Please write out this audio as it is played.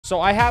So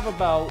I have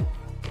about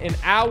an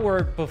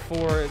hour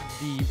before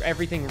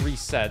everything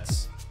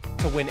resets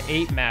to win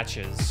 8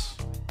 matches.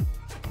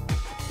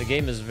 The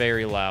game is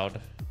very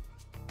loud.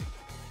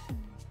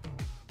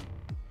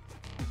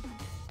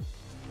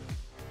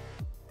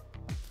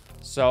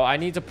 So I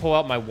need to pull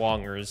out my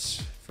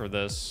wongers for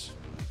this.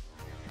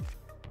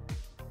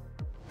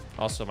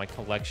 Also my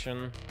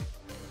collection.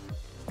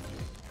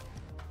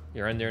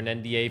 You're under an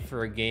NDA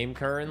for a game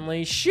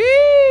currently.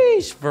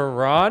 Sheesh,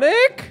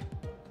 Veronic.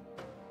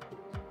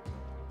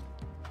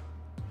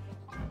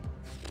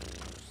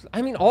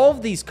 I mean, all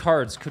of these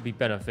cards could be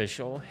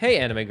beneficial. Hey,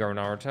 Anime Girl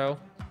Naruto.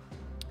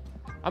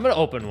 I'm gonna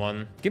open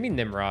one. Give me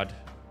Nimrod.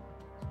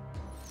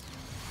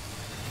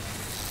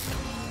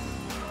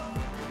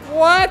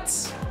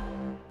 What?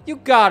 You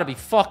gotta be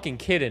fucking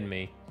kidding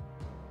me.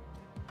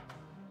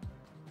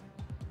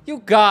 You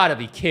gotta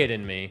be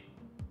kidding me.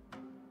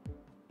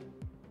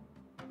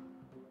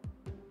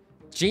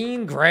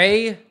 Jean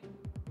Grey?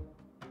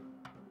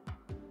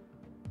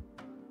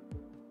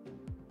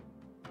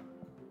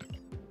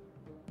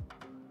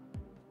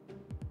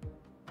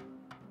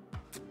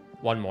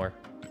 One more.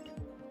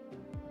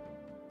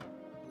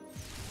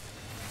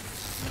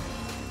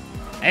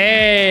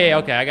 Hey,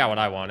 okay, I got what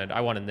I wanted.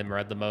 I wanted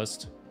Nimrod the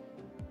most.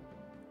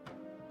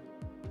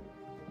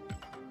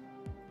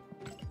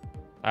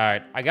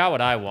 Alright, I got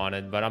what I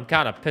wanted, but I'm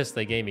kind of pissed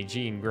they gave me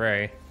Jean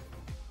Grey.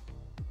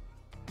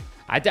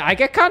 I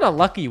get kind of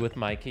lucky with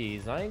my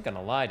keys. I ain't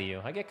gonna lie to you.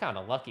 I get kind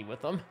of lucky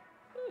with them.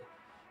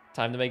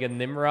 Time to make a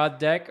Nimrod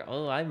deck?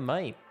 Oh, I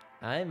might.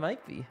 I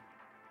might be.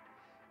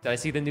 Did I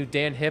see the new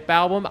Dan Hip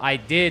album? I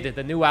did.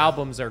 The new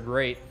albums are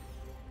great.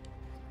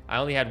 I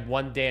only had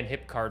one Dan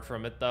Hip card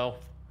from it, though.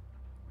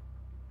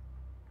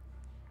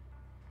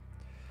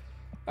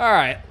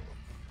 Alright.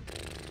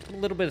 A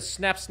little bit of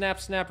snap, snap,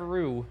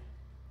 snapperoo.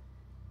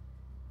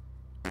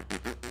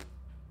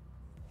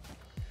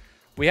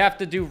 We have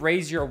to do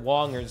raise your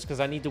wongers because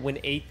I need to win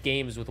 8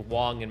 games with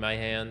Wong in my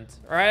hand.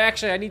 Or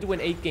actually, I need to win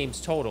 8 games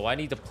total. I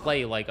need to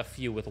play like a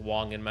few with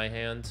Wong in my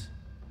hand.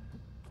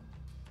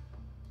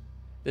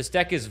 This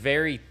deck is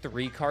very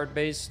 3-card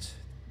based,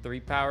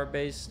 3-power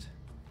based.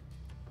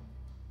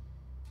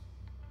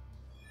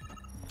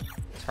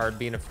 It's hard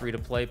being a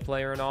free-to-play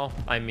player and all.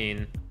 I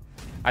mean,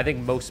 I think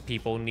most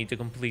people need to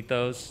complete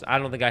those. I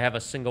don't think I have a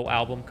single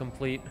album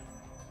complete.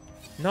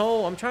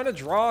 No, I'm trying to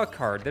draw a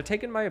card. They're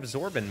taking my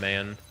Absorbent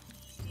Man.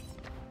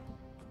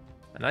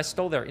 And I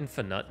stole their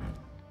Infinite.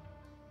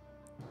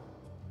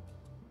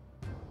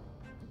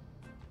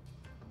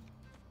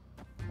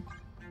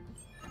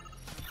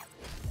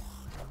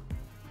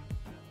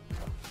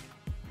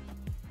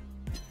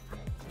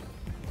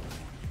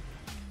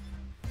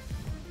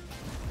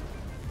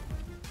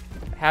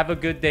 Have a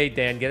good day,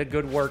 Dan. Get a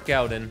good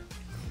workout in.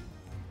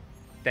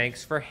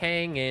 Thanks for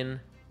hanging.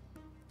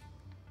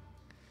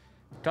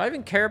 Do I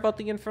even care about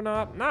the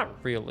Infinite?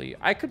 Not really.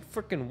 I could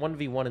freaking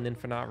 1v1 an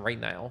Infinite right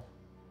now.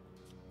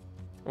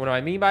 What I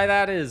mean by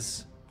that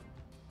is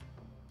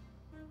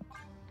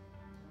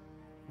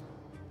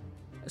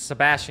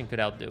Sebastian could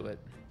outdo it.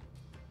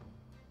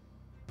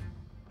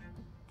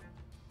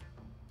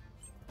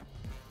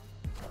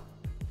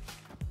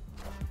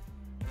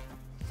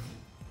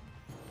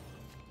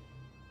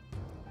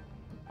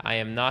 I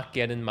am not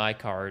getting my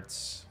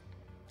cards.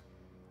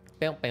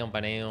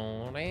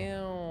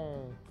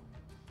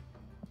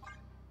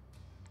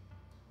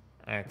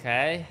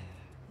 Okay.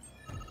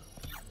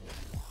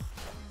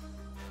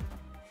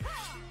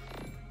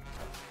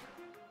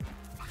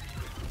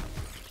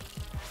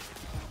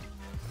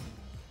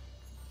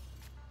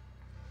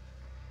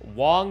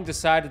 Wong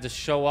decided to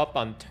show up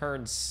on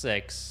turn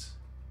 6.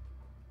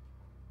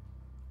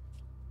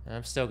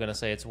 I'm still gonna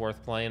say it's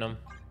worth playing him.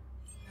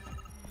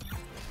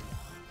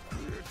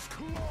 It's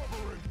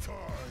clobbering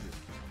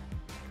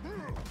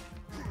time.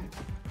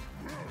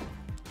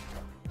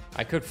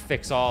 I could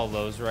fix all of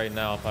those right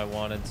now if I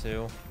wanted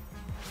to.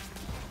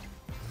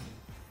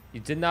 You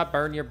did not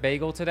burn your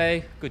bagel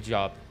today? Good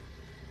job.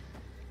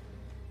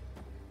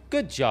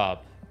 Good job.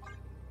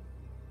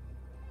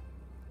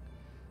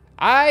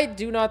 I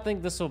do not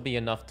think this will be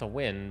enough to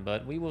win,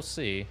 but we will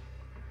see.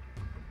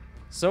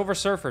 Silver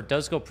Surfer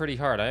does go pretty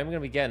hard. I am going to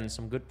be getting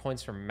some good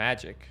points from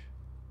Magic.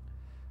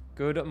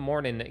 Good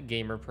morning,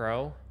 Gamer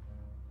Pro.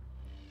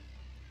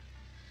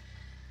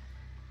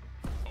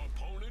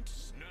 Opponent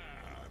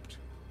snapped.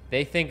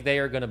 They think they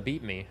are going to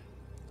beat me.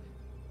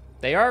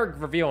 They are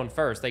revealing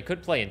first. They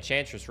could play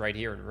Enchantress right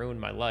here and ruin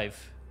my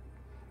life.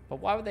 But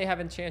why would they have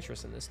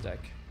Enchantress in this deck?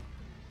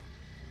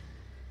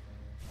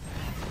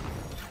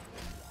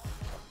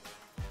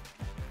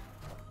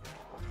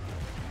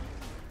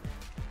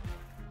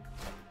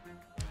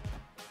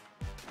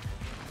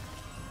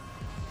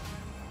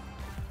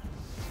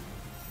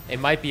 It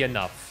might be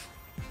enough.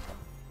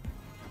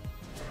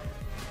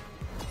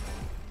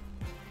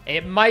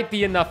 It might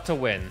be enough to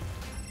win.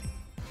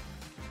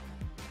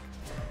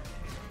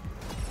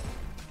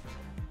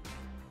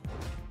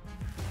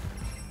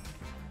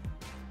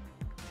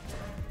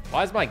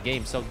 Why is my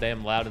game so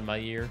damn loud in my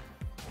ear?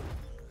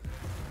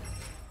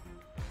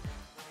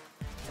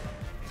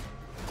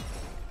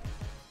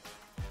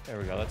 There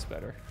we go, that's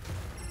better.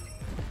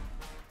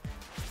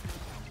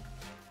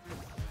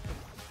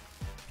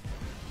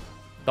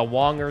 The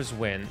Wongers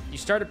win. You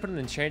started putting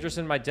Enchantress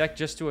in my deck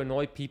just to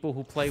annoy people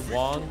who play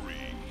Wong?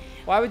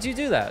 Why would you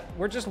do that?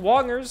 We're just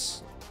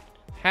Wongers.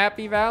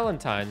 Happy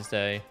Valentine's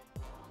Day.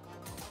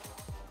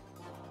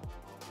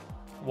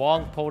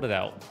 Wong pulled it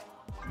out.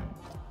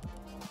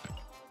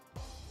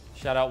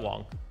 Shout out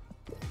Wong.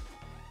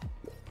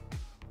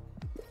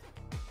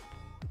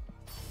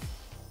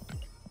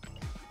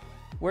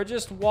 We're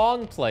just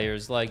Wong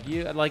players like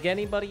you, like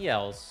anybody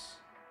else.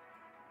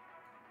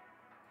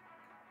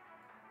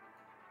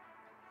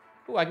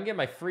 Ooh, I can get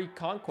my free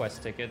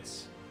Conquest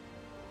tickets.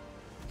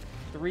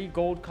 3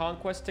 gold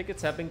Conquest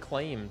tickets have been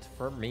claimed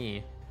for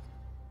me.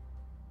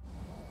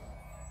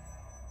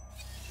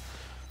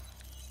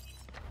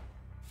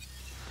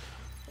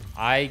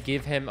 I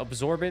give him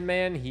Absorbent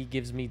Man, he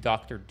gives me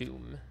Dr.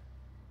 Doom.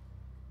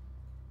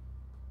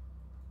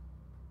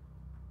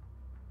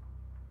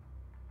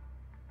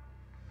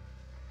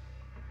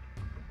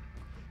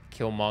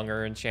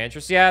 Killmonger,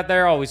 Enchantress. Yeah,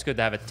 they're always good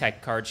to have a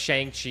tech card.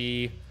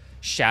 Shang-Chi,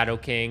 Shadow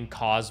King,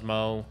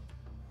 Cosmo.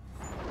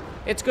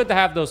 It's good to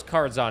have those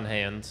cards on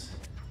hand.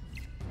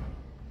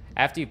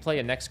 After you play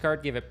a next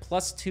card, give it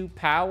 +2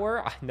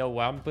 power. I know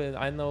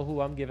who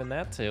I'm giving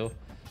that to.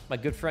 My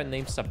good friend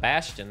named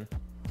Sebastian.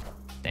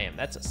 Damn,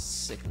 that's a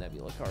sick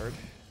Nebula card.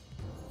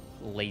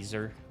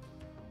 Laser.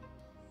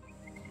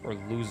 Or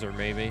loser,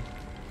 maybe.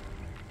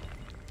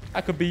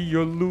 I could be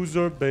your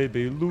loser,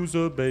 baby.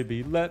 Loser,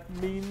 baby. Let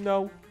me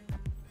know.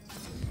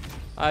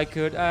 I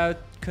could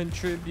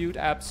contribute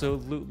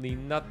absolutely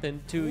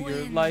nothing to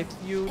your life,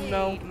 you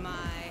know.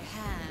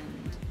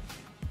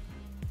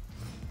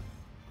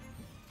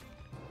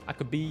 I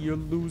could be your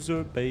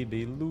loser,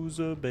 baby.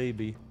 Loser,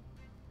 baby.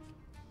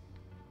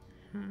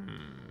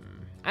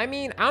 I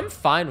mean, I'm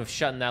fine with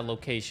shutting that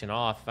location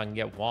off if I can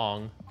get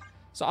Wong.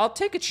 So I'll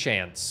take a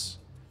chance.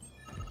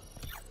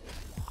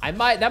 That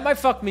might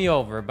fuck me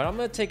over, but I'm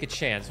gonna take a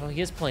chance. Well, he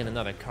is playing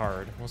another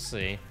card. We'll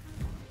see.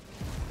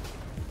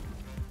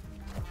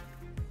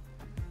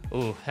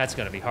 Ooh, that's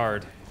gonna be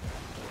hard.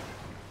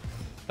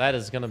 That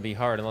is gonna be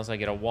hard unless I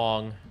get a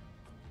Wong.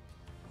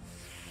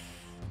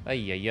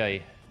 Ay, ay,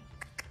 ay.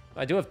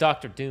 I do have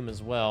Dr. Doom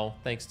as well,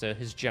 thanks to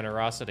his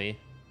generosity.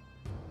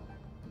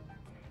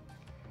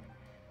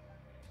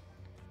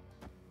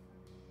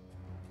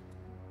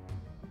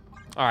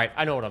 Alright,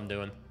 I know what I'm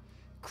doing.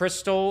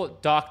 Crystal,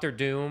 Dr.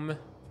 Doom.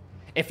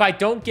 If I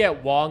don't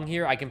get Wong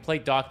here, I can play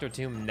Dr.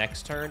 Doom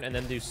next turn and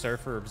then do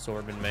Surfer,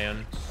 Absorbent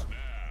Man.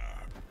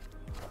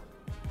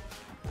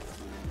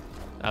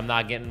 I'm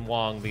not getting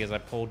Wong because I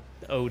pulled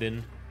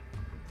Odin.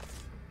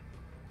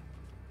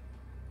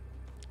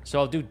 So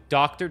I'll do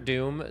Dr.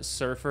 Doom,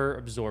 Surfer,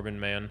 Absorbent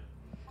Man.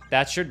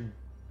 That should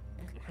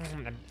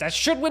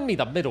win me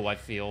the middle, I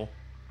feel.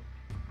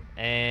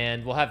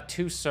 And we'll have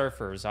 2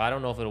 Surfers. I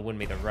don't know if it'll win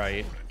me the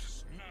right.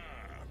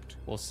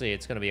 We'll see.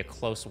 It's going to be a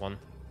close one.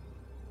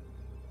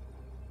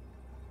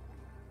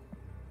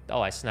 Oh,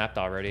 I snapped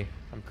already.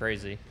 I'm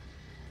crazy.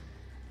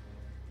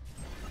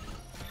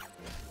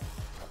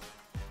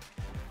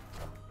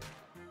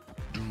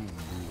 Doom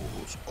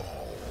rules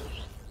all.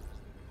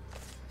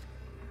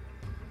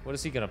 What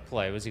is he going to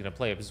play? Was he going to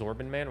play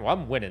Absorbent Man? Well,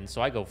 I'm winning,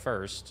 so I go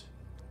first.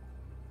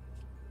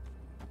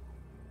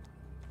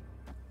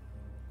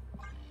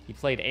 He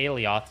played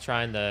Alioth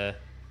trying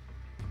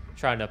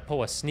to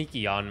pull a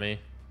sneaky on me.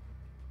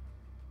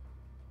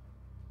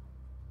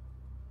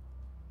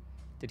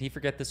 Did he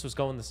forget this was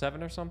going to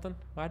 7 or something?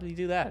 Why did he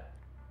do that?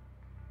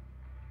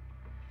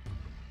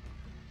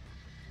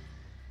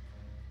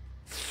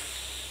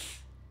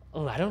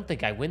 Oh, I don't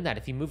think I win that.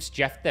 If he moves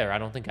Jeff there, I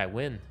don't think I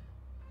win.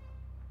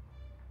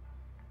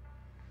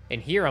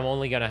 And here, I'm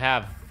only going to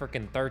have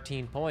freaking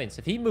 13 points.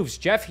 If he moves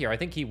Jeff here, I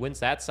think he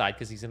wins that side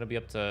because he's going to be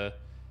up to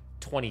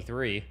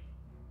 23.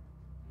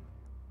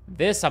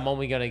 This, I'm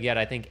only going to get,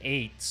 I think,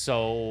 8.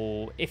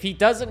 So if he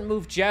doesn't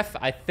move Jeff,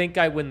 I think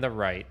I win the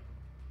right.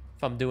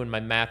 If I'm doing my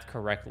math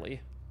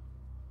correctly.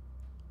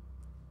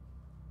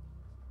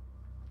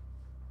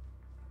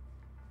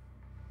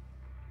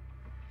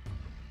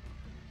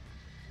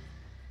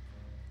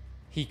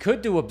 He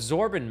could do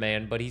Absorbent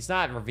Man, but he's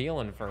not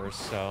revealing first,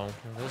 so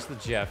there's the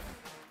Jeff.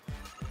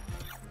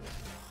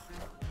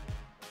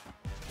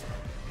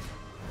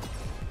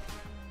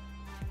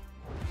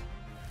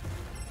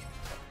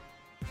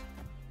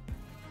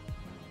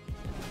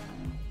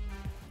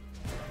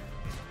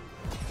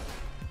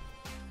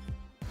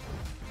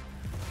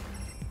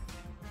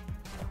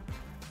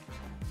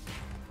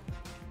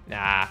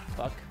 Nah,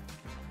 fuck.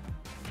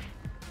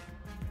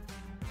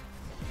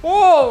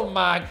 Oh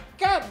my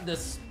god,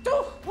 this...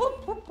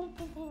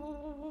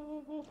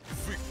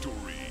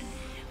 Victory.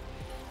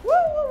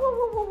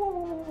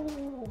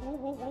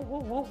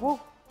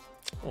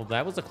 Oh,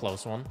 that was a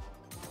close one.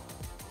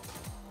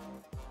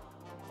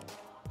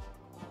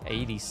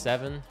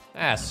 87.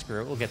 Ah,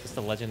 screw it. We'll get this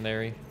to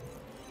Legendary.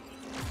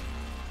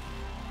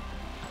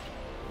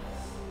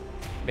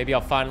 Maybe I'll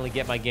finally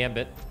get my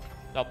Gambit.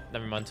 Oh,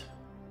 never mind.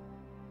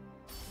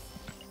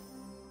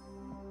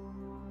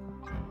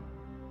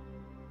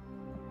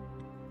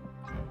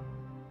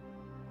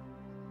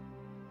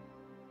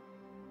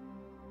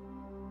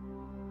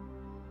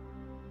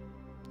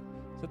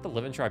 Is that the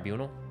Living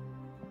Tribunal?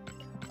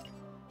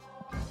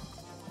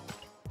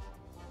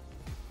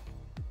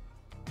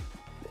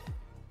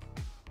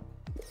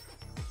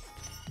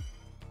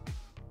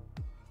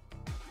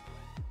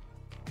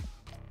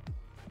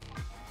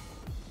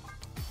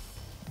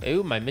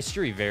 Ooh, my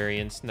mystery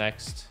variant's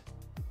next.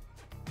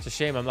 It's a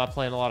shame I'm not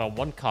playing a lot of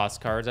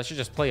one-cost cards. I should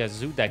just play a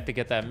zoo deck to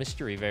get that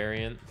mystery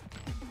variant.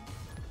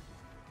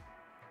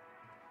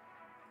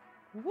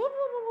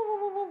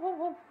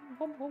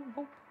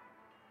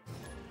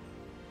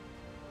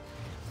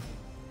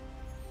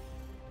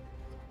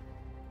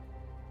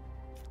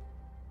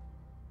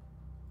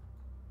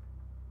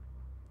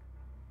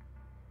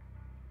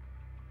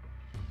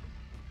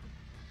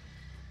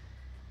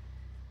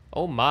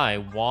 Oh my,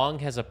 Wong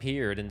has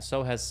appeared, and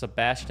so has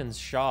Sebastian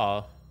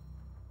Shaw.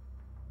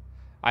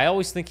 I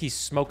always think he's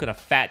smoking a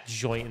fat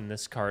joint in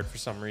this card for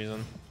some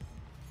reason.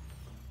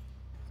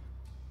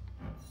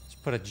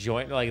 Just put a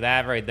joint like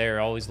that right there.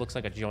 It always looks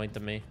like a joint to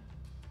me.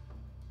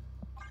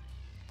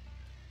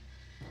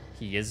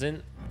 He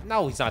isn't?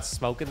 No, he's not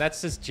smoking.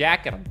 That's his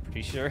jacket, I'm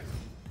pretty sure.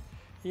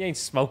 He ain't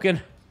smoking.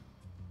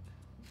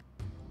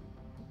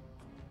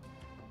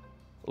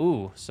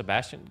 Ooh,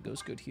 Sebastian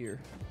goes good here.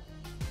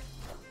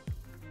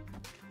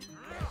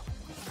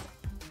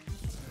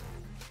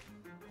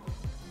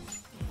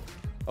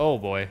 Oh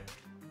boy.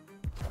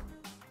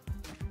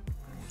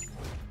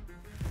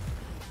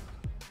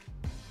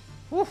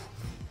 Whew.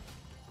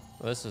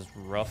 Well, this is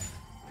rough.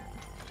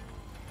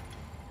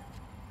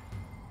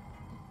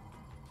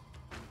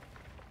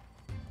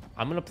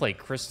 I'm gonna play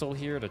Crystal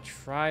here to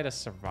try to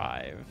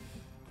survive.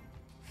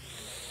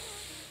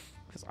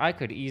 Because I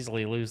could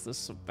easily lose this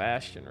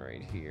Sebastian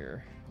right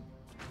here.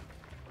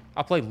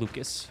 I'll play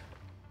Lucas.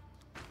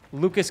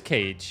 Lucas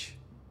Cage.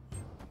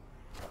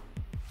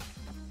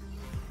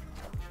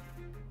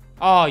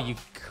 Oh, you...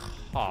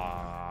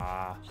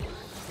 Aww.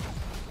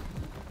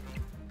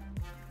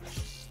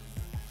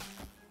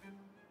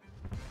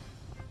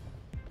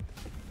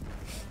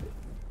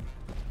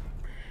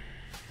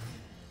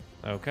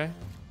 Okay.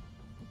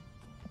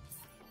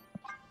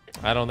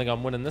 I don't think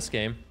I'm winning this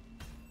game.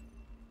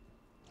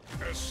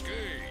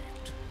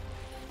 Escaped.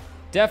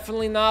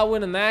 Definitely not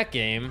winning that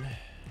game.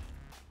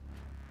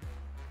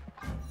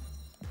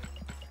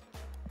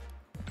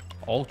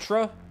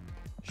 Ultra?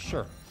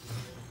 Sure.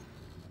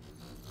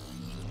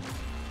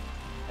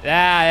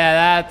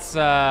 Yeah, that's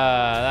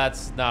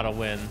not a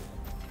win.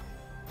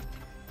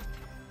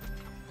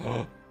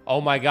 Oh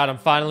my god, I'm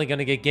finally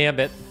gonna get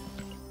Gambit.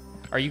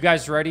 Are you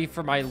guys ready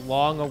for my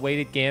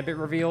long-awaited Gambit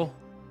reveal?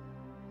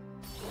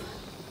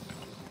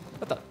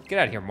 What the? Get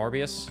out of here,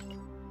 Morbius.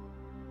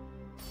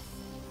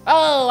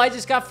 Oh, I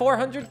just got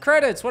 400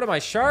 credits. What am I,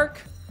 Shark?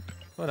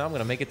 Well, now I'm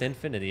gonna make it to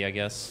infinity, I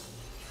guess.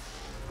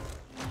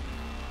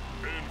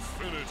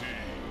 Infinity.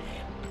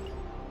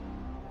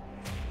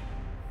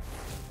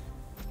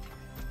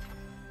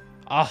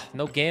 Ah,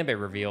 no Gambit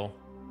reveal.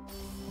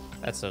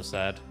 That's so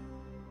sad.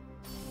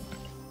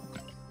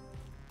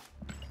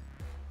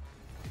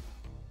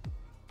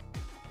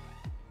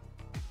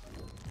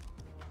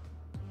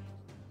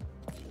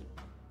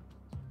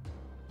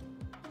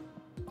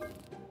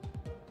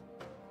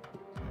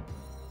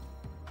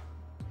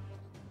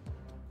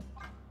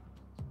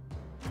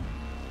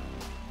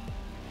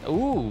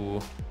 Ooh.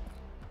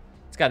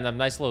 It's got some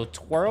nice little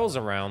twirls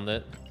around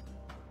it.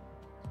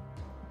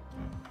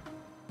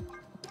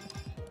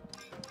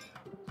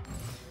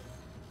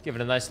 Give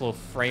it a nice little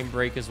frame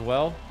break as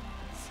well.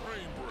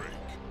 Frame break.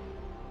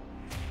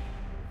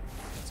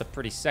 It's a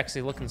pretty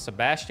sexy looking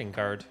Sebastian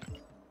card.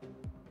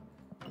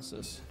 What's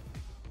this?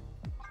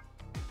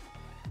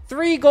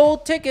 3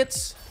 gold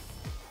tickets.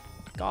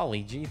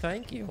 Golly gee,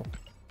 thank you.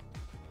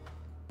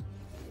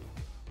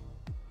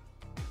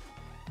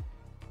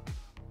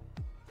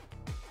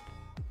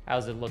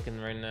 How's it looking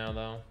right now,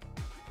 though?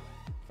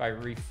 If I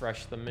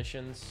refresh the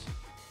missions.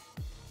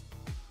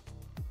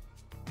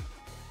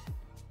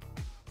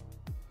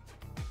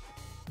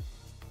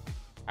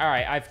 All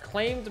right, I've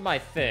claimed my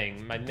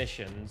thing, my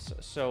missions.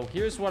 So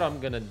here's what I'm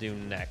gonna do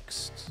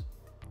next.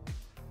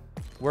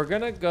 We're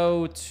gonna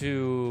go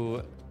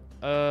to,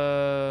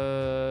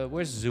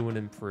 where's Zoo and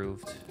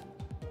Improved?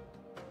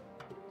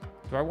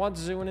 Do I want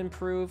Zoo and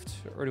Improved,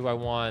 or do I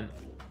want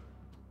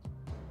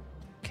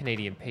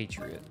Canadian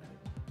Patriot?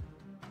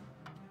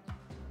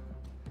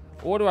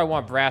 Or do I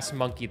want Brass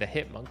Monkey, the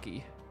Hit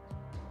Monkey?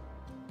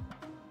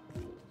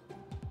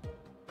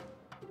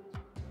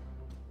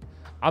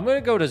 I'm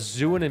gonna go to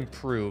Zoo and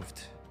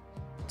Improved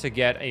to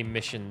get a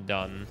mission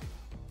done.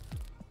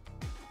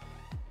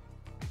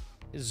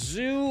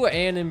 Zoo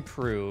and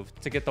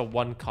Improved to get the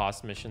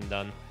 1-cost mission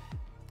done.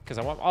 Because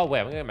I want... Oh,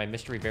 wait, I'm gonna get my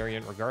mystery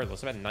variant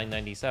regardless. I'm at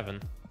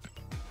 997.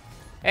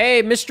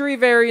 Hey, mystery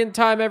variant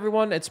time,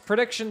 everyone. It's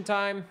prediction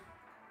time.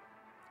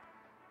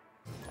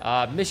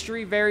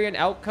 Mystery variant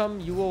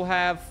outcome, you will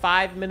have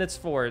 5 minutes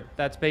for it.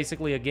 That's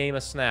basically a game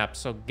of Snap,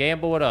 so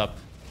gamble it up.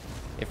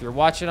 If you're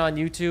watching on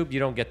YouTube, you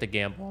don't get to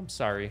gamble. I'm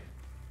sorry.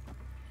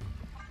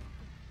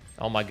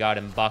 Oh my god,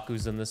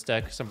 M'Baku's in this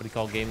deck. Somebody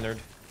call Game Nerd.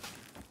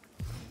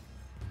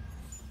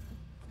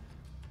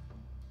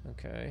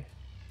 Okay.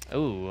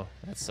 Ooh,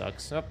 that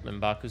sucks. Oh,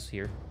 M'Baku's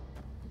here.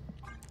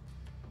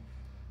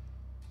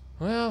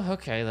 Well,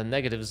 okay, the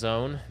negative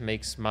zone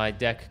makes my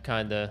deck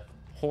kind of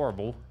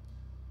horrible.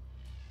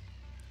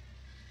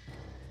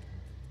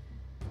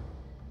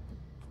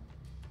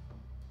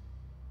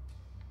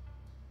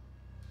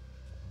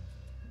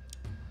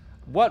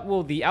 What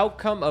will the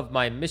outcome of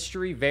my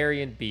mystery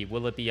variant be?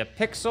 Will it be a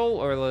pixel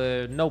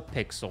or no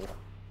pixel?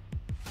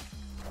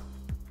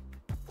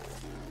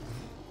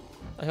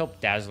 I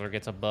hope Dazzler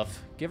gets a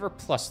buff. Give her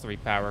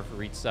 +3 power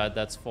for each side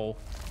that's full.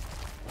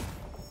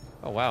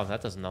 Oh, wow, that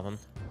does nothing.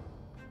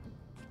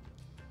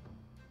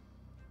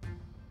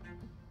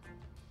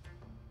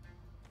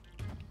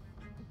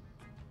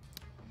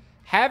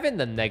 Having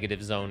the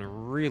negative zone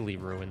really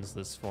ruins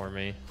this for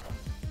me.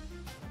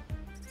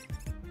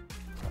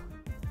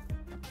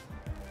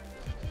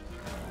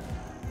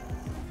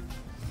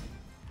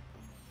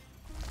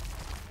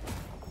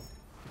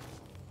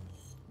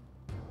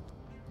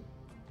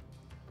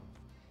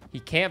 He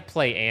can't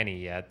play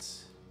Annie yet.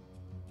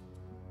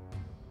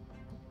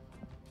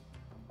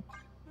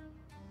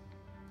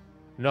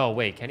 No,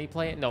 wait, can he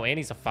play it? No,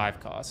 Annie's a 5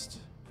 cost.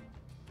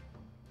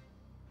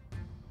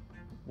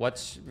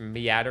 What's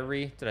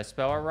Miatery? Did I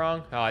spell it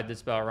wrong? Oh, I did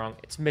spell it wrong.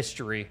 It's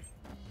Mystery.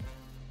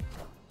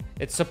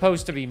 It's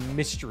supposed to be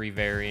Mystery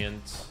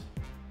variant.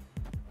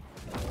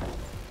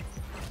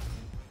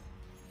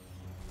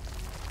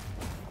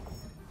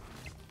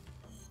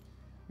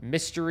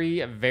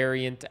 Mystery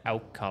variant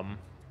outcome.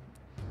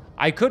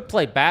 I could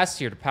play Bass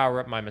here to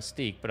power up my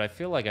Mystique, but I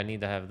feel like I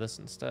need to have this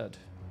instead.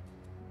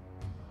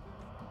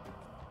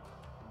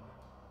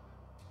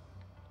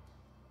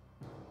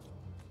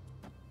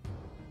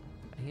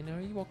 You know,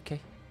 are you okay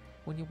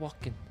when you're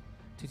walking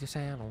to the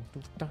sound?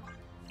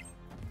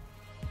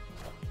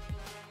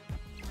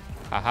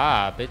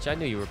 Haha, bitch, I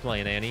knew you were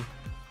playing Annie.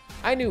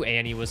 I knew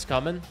Annie was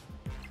coming.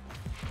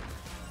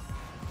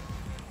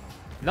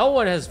 No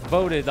one has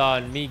voted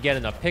on me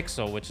getting a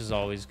pixel, which is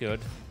always good.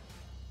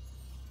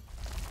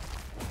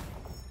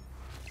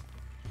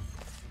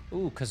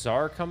 Ooh,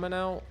 Kazar coming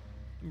out.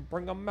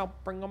 Bring him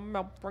out, bring him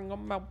out, bring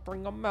him out,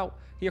 bring him out.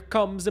 Here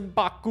comes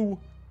M'Baku.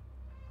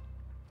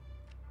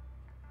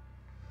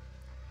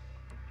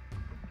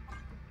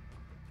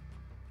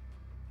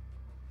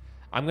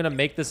 I'm gonna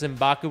make this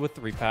M'Baku with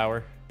 3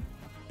 power.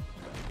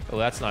 Oh,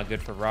 that's not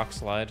good for Rock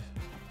Slide.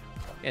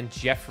 And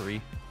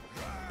Jeffrey.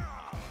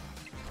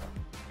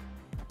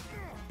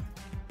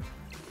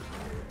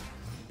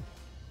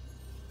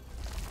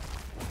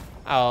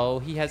 Oh,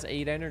 he has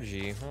 8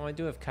 energy. Well, I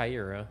do have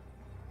Kyra.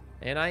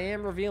 And I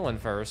am revealing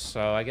first,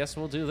 so I guess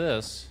we'll do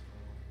this.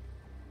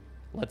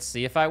 Let's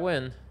see if I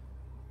win.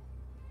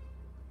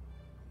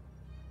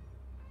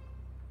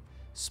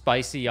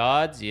 Spicy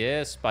odds?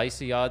 Yeah,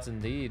 spicy odds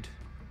indeed.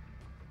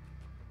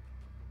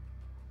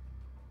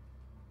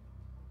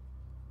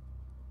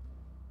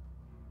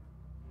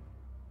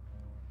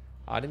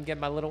 I didn't get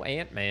my little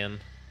Ant-Man.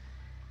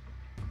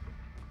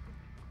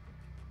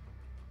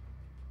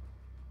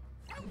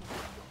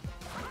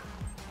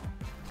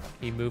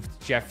 He moved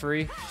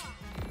Jeffrey.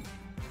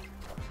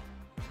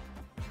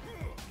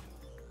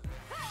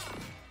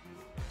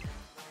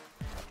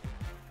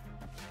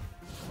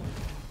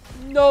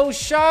 No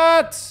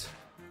shot!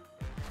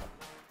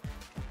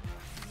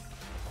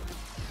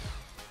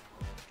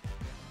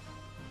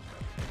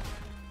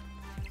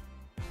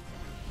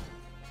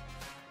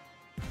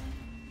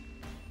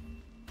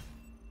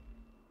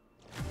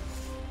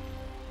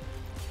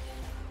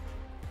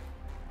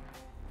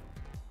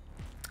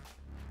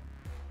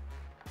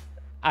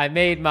 I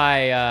made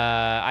my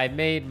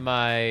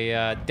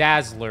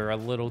Dazzler a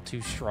little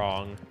too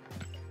strong.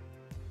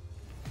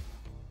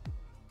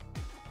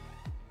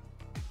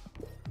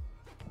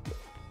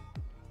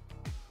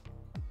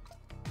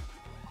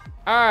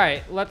 All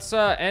right, let's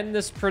end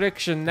this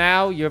prediction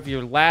now. You have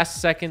your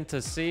last second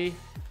to see.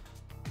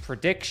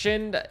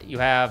 Prediction, you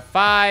have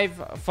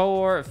 5,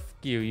 4,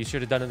 you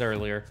should have done it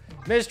earlier.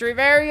 Mystery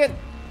variant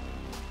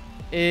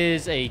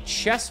is a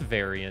chess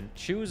variant.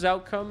 Choose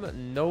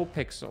outcome, no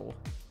pixel.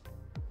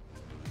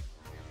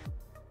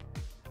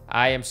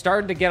 I am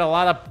starting to get a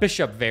lot of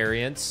bishop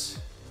variants.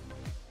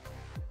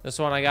 This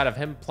one I got of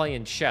him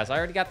playing chess. I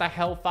already got the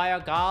Hellfire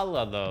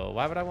Gala, though.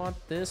 Why would I want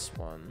this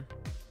one?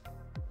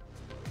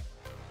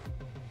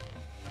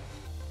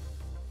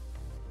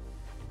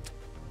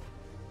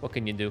 What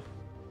can you do?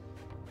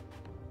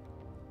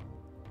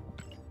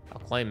 I'll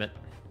claim it.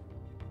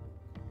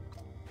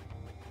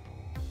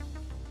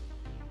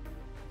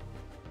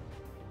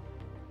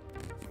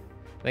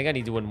 I think I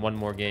need to win one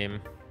more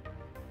game.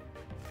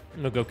 I'm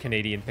gonna go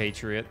Canadian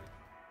Patriot.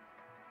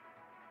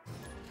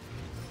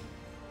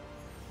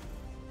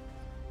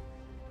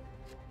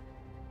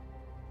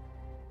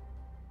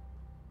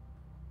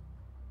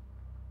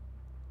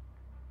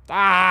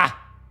 Ah!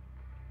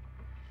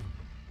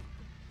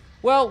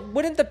 Well,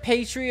 wouldn't the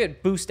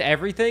Patriot boost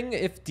everything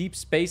if Deep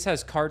Space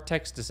has card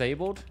text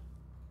disabled?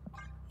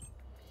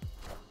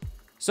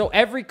 So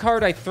every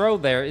card I throw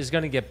there is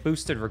gonna get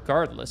boosted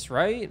regardless,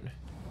 right?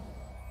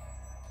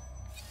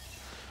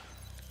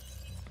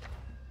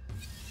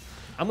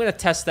 I'm going to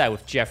test that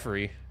with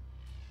Jeffrey.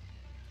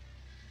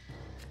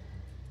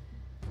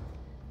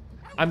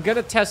 I'm going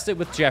to test it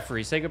with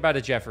Jeffrey. Say goodbye to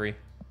Jeffrey.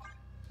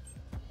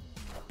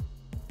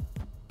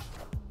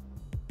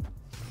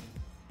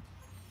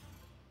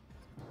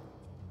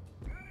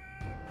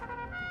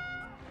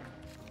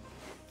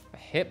 A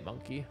hit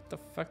monkey? What the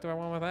fuck do I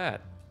want with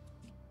that?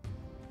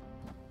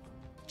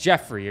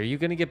 Jeffrey, are you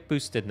going to get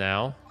boosted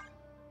now?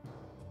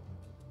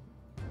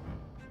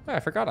 Oh, I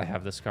forgot I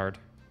have this card.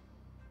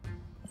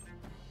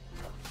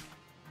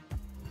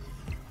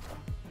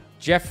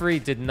 Jeffrey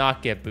did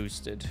not get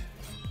boosted.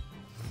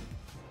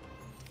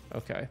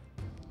 Okay.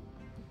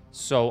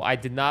 So I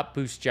did not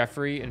boost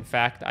Jeffrey. In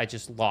fact, I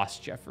just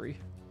lost Jeffrey.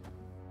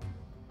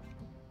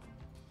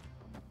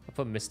 I'll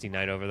put Misty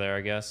Knight over there,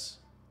 I guess.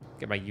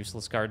 Get my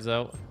useless cards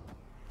out.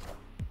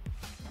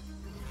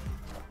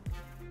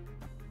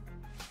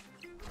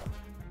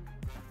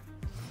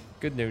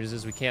 Good news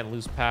is we can't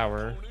lose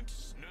power.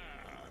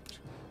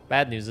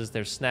 Bad news is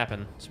they're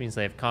snapping, which means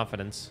they have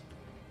confidence.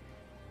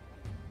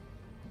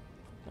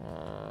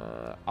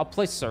 I'll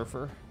play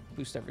Surfer.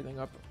 Boost everything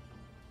up.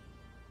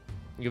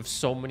 You have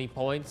so many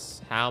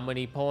points. How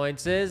many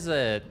points is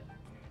it?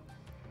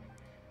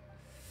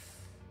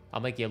 I'll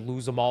make you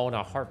lose them all in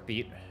a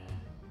heartbeat.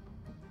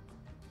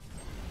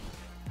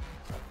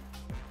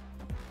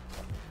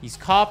 He's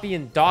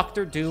copying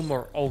Doctor Doom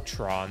or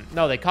Ultron.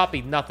 No, they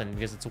copied nothing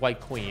because it's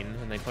White Queen,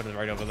 and they put it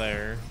right over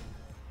there.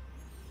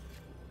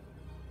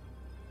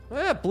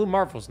 Blue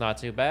Marvel's not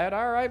too bad.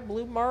 All right,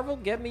 Blue Marvel,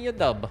 get me a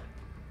dub.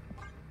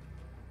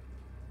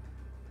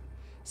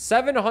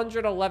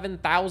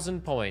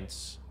 711,000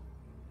 points.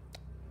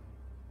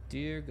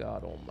 Dear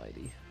God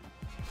Almighty.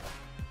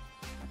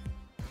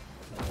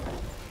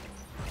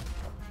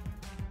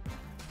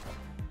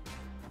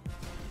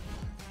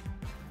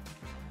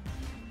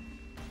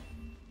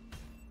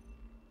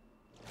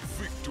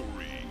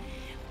 Victory.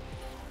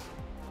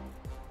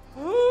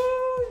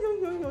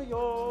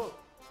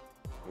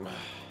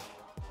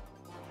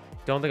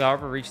 Don't think I'll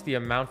ever reach the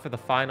amount for the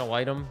final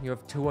item. You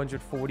have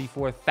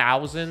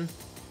 244,000.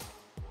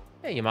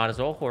 Hey, you might as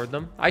well hoard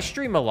them. I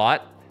stream a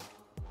lot.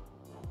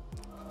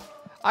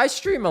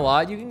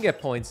 You can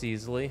get points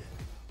easily.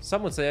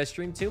 Some would say I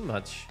stream too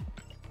much.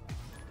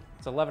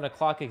 It's 11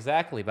 o'clock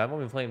exactly, but I've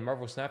only been playing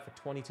Marvel Snap for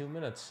 22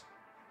 minutes.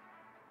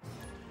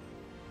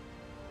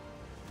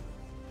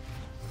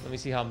 Let me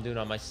see how I'm doing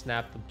on my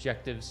Snap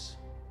objectives.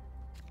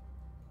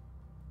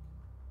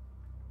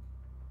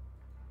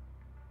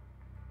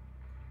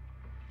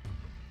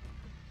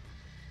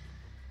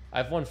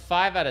 I've won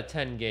 5 out of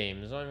 10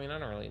 games. I mean, I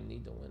don't really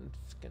need to win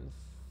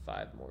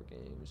 5 more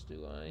games,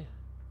 do I?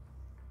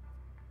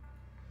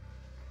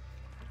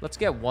 Let's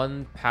get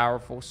one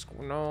powerful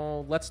score.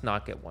 No, let's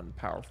not get one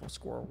powerful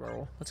Squirrel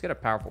Girl. Let's get a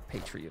powerful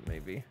Patriot,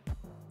 maybe.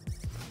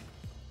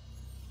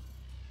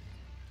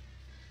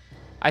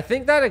 I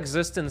think that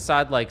exists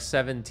inside, like,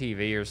 7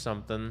 TV or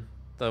something.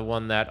 The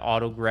one that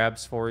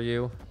auto-grabs for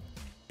you.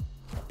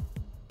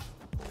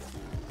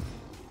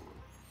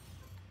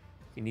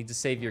 You need to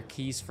save your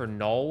keys for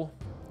Null.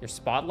 Your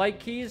Spotlight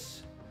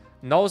keys?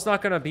 Null's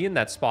not going to be in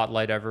that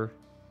Spotlight ever.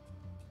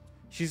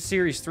 She's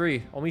Series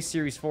 3. Only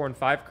Series 4 and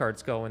 5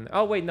 cards go in.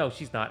 Oh, wait, no,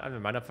 she's not. Never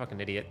mind, I'm a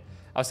fucking idiot.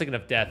 I was thinking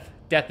of Death.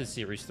 Death is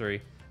Series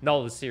 3.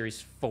 Null is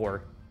Series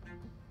 4.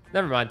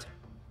 Never mind.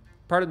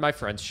 Pardon my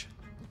French.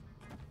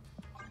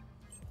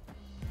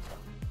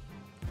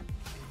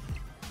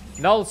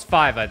 Null is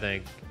 5, I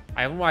think.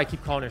 I don't know why I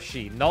keep calling her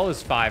she. Null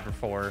is 5 or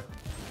 4.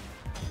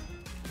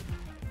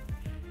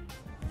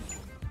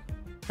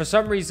 For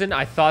some reason,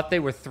 I thought they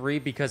were 3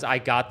 because I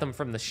got them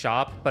from the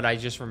shop, but I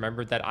just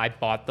remembered that I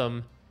bought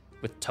them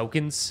with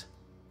tokens.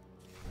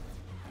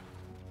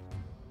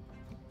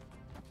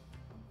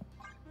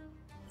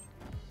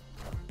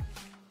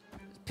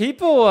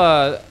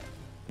 People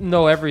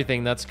know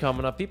everything that's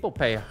coming up. People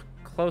pay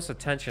close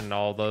attention to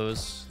all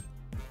those.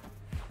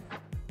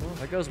 Oh,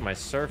 there goes my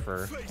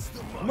Surfer.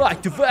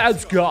 Like the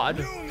Vibes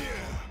God.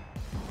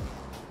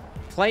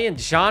 Playing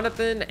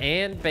Jonathan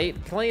and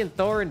playing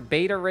Thor and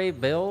Beta Ray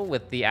Bill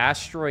with the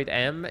Asteroid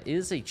M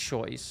is a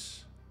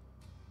choice.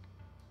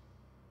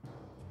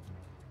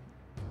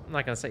 I'm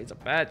not gonna say it's a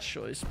bad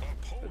choice,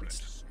 but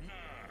it's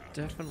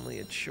definitely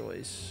a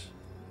choice.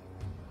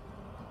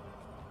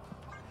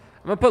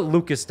 I'm gonna put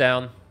Lucas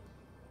down.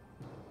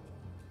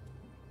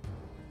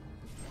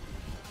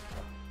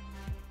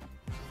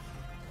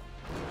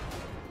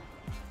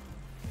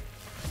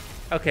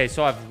 Okay,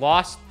 so I've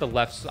lost the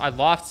left. I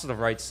lost the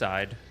right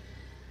side.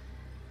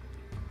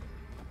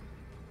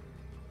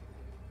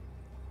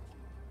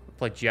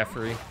 Play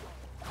Jeffrey.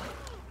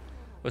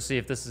 We'll see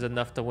if this is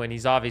enough to win.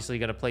 He's obviously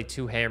going to play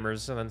 2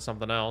 hammers and then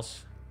something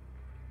else.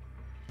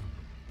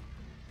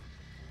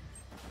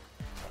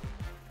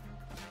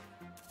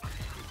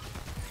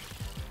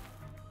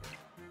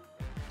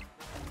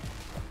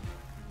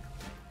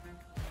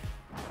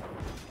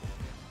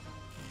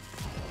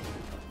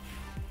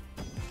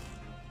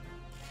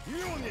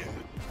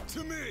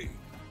 To me.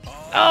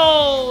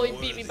 Oh, he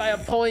beat me by a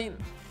point.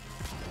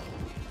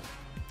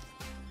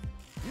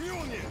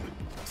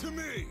 To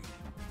me.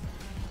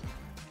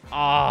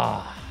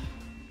 Ah.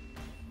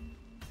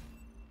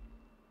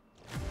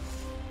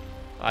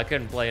 I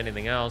couldn't play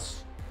anything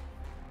else.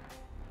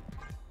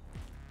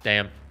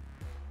 Damn.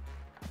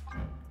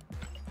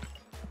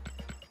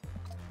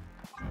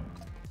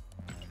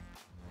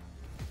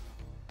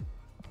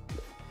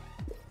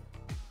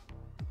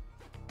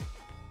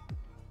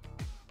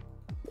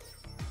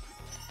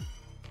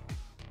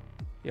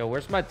 Yo,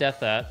 where's my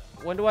death at?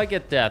 When do I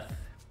get death?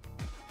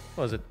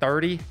 What was it,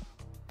 30?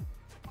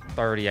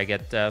 30, I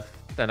get death.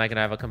 Then I can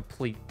have a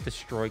complete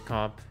destroy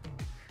comp.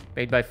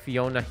 Made by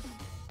Fiona.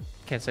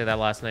 Can't say that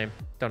last name.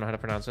 Don't know how to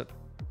pronounce it.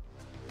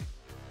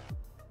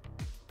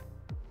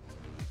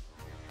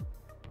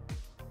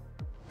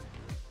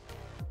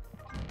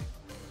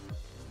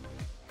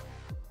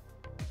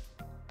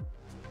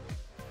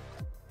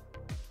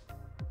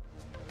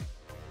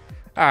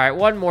 All right,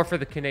 one more for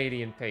the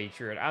Canadian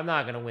Patriot. I'm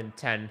not going to win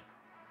 10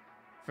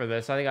 for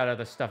this. I got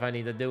other stuff I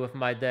need to do with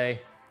my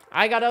day.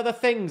 I got other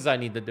things I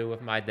need to do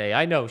with my day.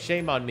 I know.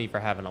 Shame on me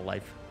for having a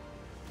life.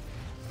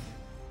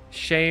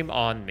 Shame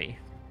on me.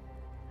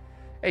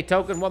 Hey,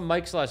 Token, what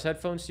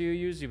mic/headphones do you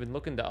use? You've been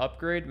looking to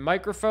upgrade.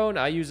 Microphone,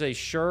 I use a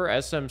Shure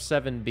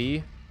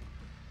SM7B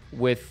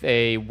with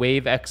a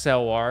Wave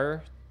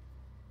XLR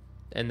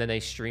and then a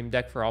Stream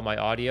Deck for all my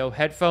audio.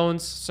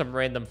 Headphones, some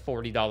random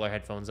 $40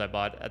 headphones I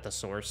bought at the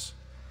source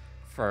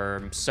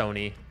from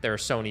Sony. They're a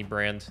Sony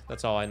brand.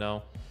 That's all I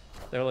know.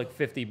 They're like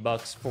 50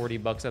 bucks, 40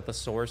 bucks at the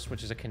source,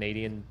 which is a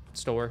Canadian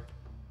store.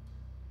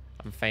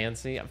 I'm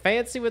fancy. I'm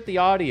fancy with the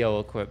audio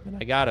equipment.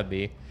 I gotta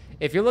be.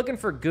 If you're looking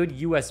for good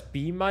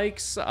USB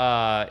mics,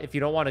 if you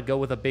don't want to go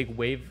with a big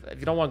wave, if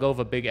you don't want to go with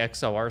a big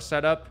XLR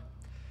setup,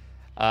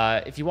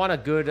 if you want a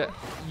good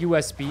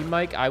USB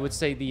mic, I would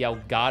say the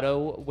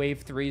Elgato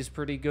Wave 3 is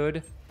pretty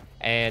good.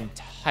 And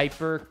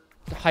HyperX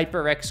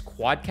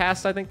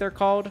Quadcast, I think they're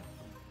called.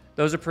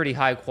 Those are pretty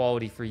high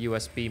quality for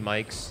USB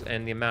mics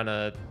and the amount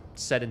of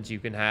settings you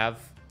can have.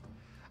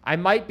 I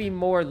might be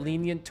more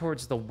lenient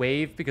towards the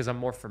Wave because I'm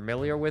more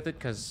familiar with it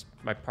because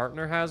my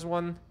partner has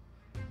one.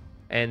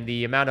 And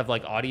the amount of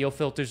like audio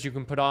filters you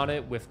can put on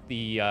it with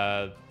the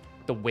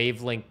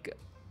Wavelink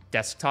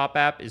desktop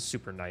app is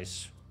super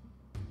nice.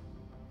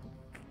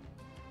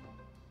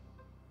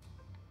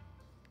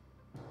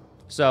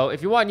 So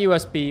if you want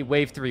USB,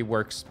 Wave 3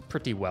 works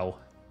pretty well.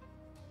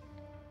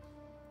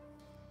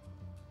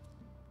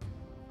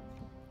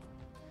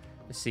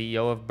 The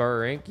CEO of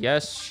Burr Inc.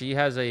 Yes, she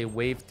has a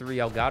Wave 3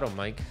 Elgato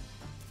mic.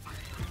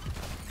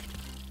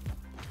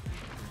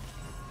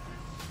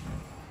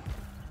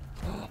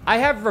 I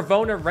have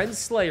Ravona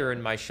Renslayer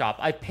in my shop.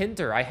 I pinned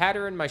her. I had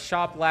her in my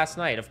shop last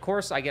night. Of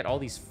course, I get all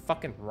these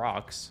fucking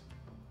rocks.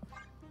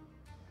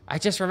 I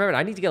just remembered.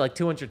 I need to get like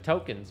 200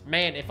 tokens.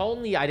 Man, if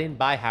only I didn't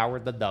buy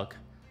Howard the Duck.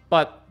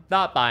 But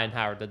not buying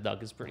Howard the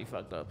Duck is pretty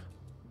fucked up.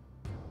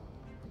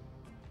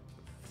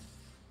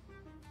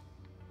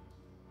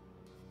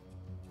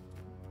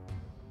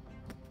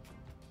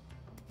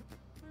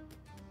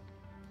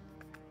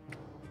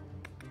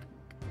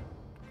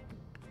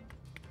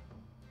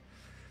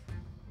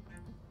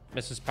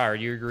 Mrs. Power,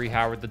 you agree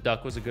Howard the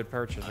Duck was a good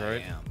purchase,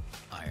 right? I am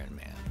Iron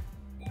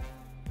Man.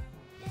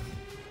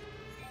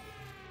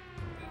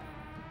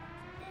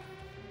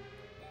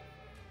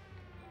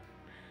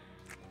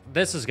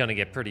 This is going to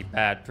get pretty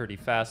bad pretty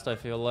fast, I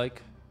feel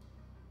like.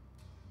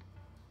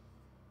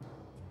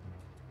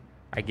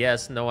 I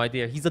guess, no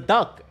idea. He's a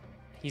duck.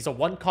 He's a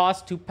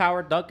 1-cost,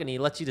 2-power duck, and he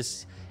lets you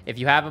just... If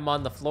you have him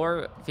on the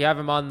floor, if you have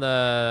him on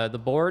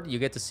the board, you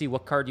get to see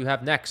what card you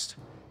have next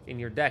in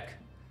your deck.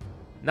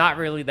 Not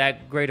really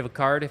that great of a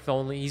card.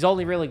 He's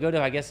only really good,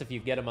 I guess, if you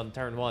get him on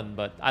turn 1.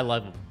 But I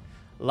love him.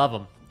 Love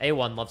him.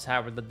 A1 loves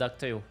Howard the Duck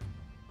too.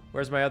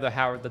 Where's my other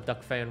Howard the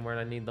Duck fan when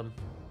I need them?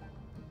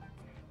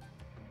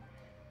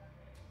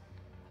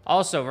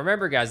 Also,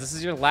 remember, guys, this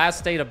is your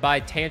last day to buy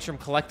Tantrum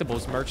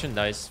Collectibles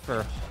merchandise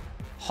for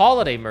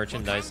holiday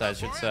merchandise, I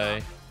should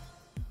say.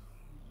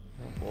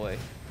 Oh boy,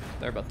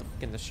 they're about to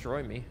fucking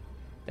destroy me.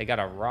 They got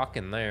a rock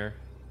in there.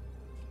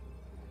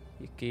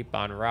 You keep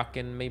on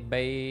rocking me,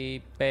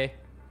 baby.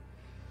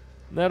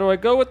 Now, do I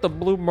go with the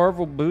blue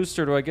Marvel boost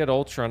or do I get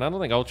Ultron? I don't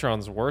think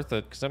Ultron's worth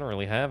it because I don't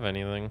really have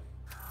anything.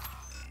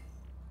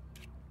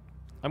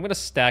 I'm going to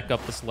stack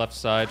up this left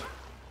side.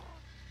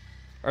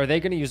 Are they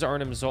going to use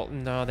Arnim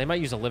Zoltan? No, they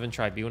might use a Living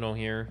Tribunal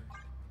here.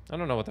 I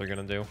don't know what they're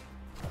going to do.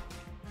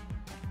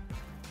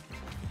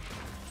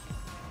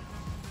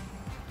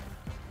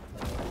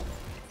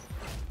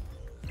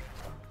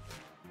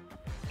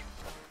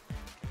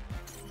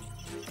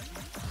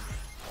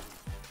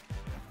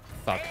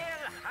 Fuck.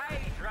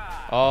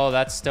 Oh,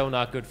 that's still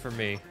not good for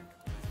me.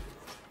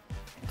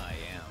 I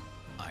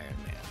am Iron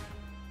Man.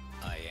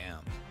 I am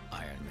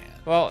Iron Man.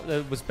 Well,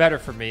 it was better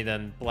for me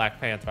than Black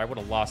Panther. I would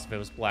have lost if it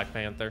was Black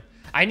Panther.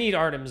 I need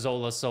Arnim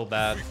Zola so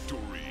bad.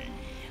 Victory.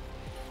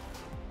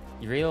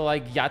 You really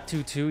like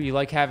Yatu too? You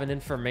like having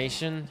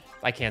information?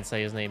 I can't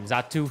say his name.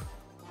 Zatu?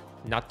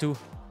 Natu?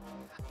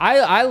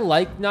 I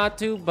like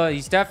Natu, but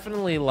he's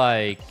definitely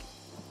like...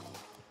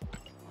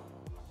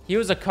 He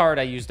was a card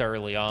I used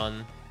early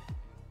on.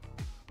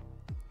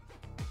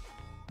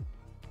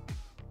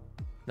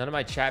 None of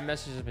my chat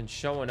messages have been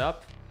showing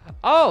up.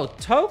 Oh,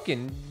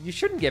 token. You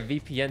shouldn't get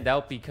VPN'd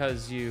out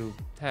because you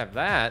have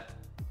that.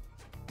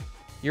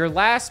 Your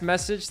last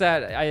message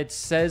that it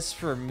says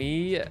for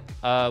me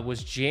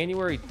was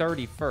January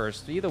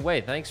 31st. Either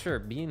way, thanks for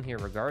being here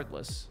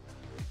regardless.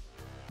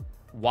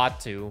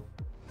 Watu.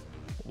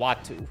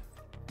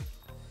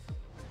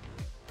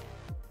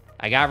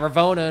 I got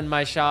Ravona in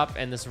my shop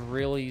and this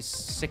really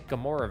sick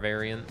Gamora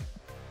variant.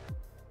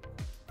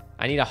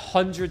 I need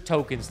 100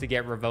 tokens to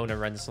get Ravona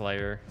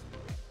Renslayer.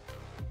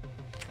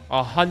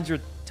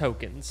 100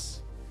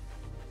 tokens.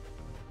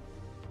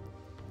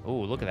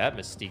 Ooh, look at that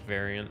Mystique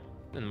variant.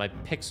 And my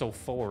Pixel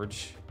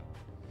Forge.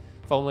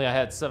 If only I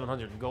had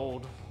 700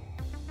 gold.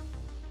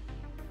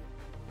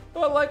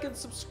 Oh, like and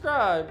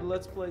subscribe,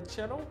 Let's Play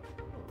channel.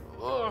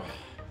 Ugh.